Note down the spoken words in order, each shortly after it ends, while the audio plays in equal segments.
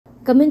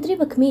Kementri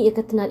Bakmi ia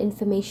Tnad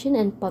Information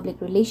and Public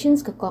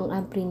Relations ke Kong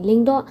Amprin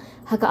Lingdo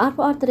haka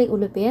arpo arterek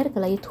uluper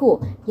kalaya thu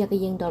ya ke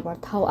yeng dolbar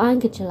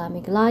thawaan ke celame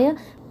kelaya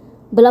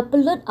bela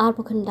Pynlut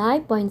arpo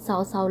kendai point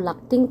sau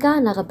lak tingka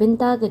naga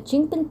Bynta ke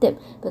jingpin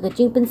tip ke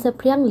jingpin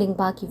sepriang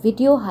lingba ki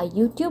video ha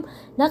YouTube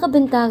naga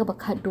Bynta ke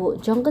Khatduh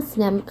Jong ke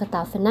Snem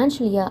kata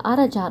financial year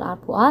arajar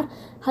arpo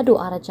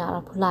hadu arajar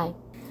arpo lai.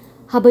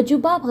 Haba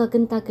juba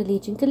pagkakanta kali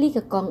jingkali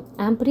ke Kong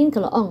Amprin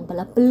kalaong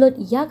bela Pynlut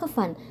ya ke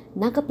fan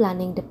naga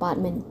planning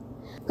department.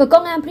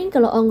 Kakong amprin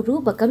kalau ong ru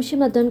bakam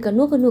shimadon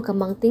kanu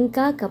kamang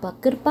tingka kaba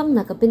kerpang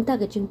na kabinta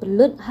ka jing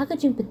Pynlut ha ka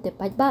jing pinte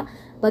ba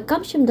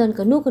bakam shimdon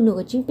kanu ka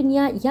jing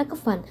pinya ya ka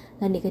fan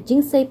lani ka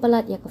jing say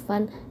palat ya ka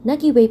fan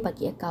nagi wei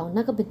paki akaw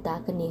na kabinta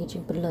ka ni ka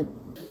jing Pynlut.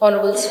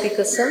 Honorable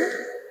Speaker Sir,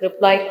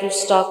 reply to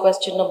star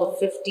question number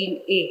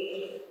 15A.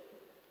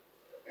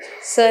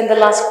 Sir, in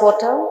the last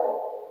quarter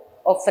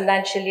of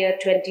financial year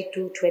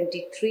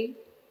 22-23,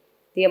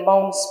 the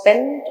amount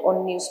spent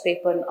on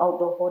newspaper and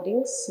outdoor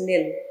hoardings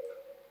nil.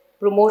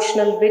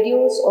 Promotional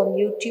videos on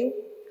YouTube,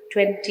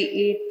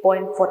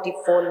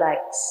 28.44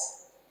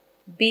 lakhs.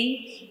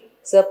 B,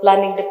 Sir,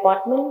 Planning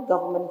Department,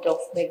 Government of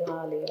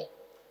Meghalaya.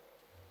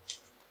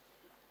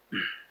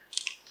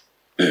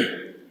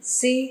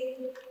 C,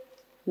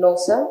 no,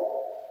 sir.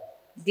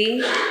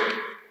 D,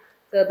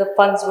 sir, the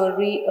funds were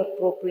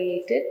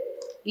reappropriated.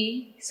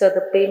 E, sir,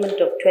 the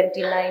payment of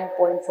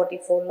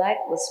 29.44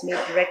 lakh was made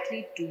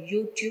directly to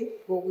YouTube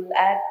Google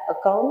Ad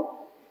account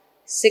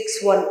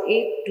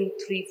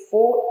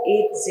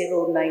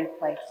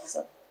 618-234-8095,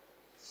 sir.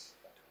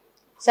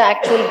 So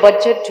actual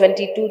budget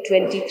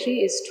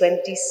 22-23 is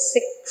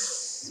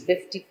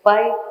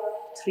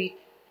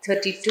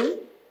 26,55,332,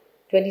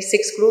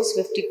 26 crores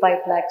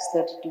 55 lakhs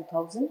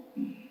 32,000.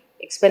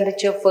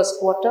 Expenditure first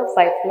quarter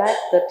 5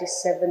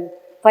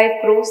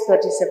 crores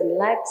 37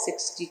 lakhs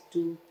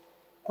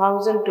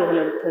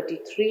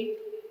 62,233.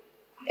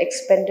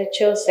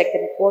 Expenditure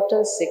second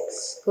quarter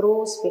 6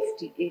 crores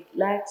 58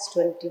 lakhs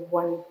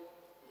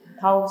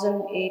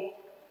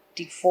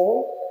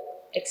 21,084.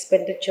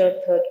 Expenditure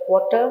third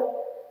quarter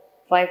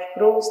 5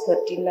 crores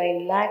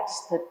 39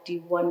 lakhs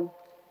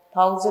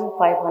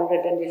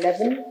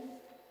 31,511.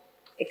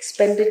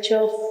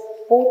 Expenditure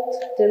fourth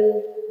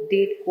till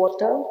date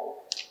quarter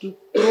 2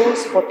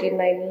 crores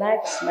 49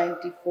 lakhs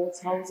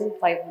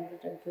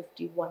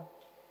 94,551.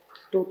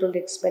 Total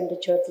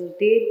expenditure till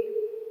date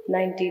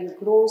 19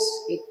 crores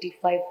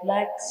 85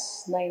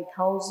 lakhs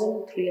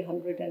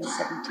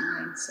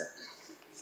 9,379, sir.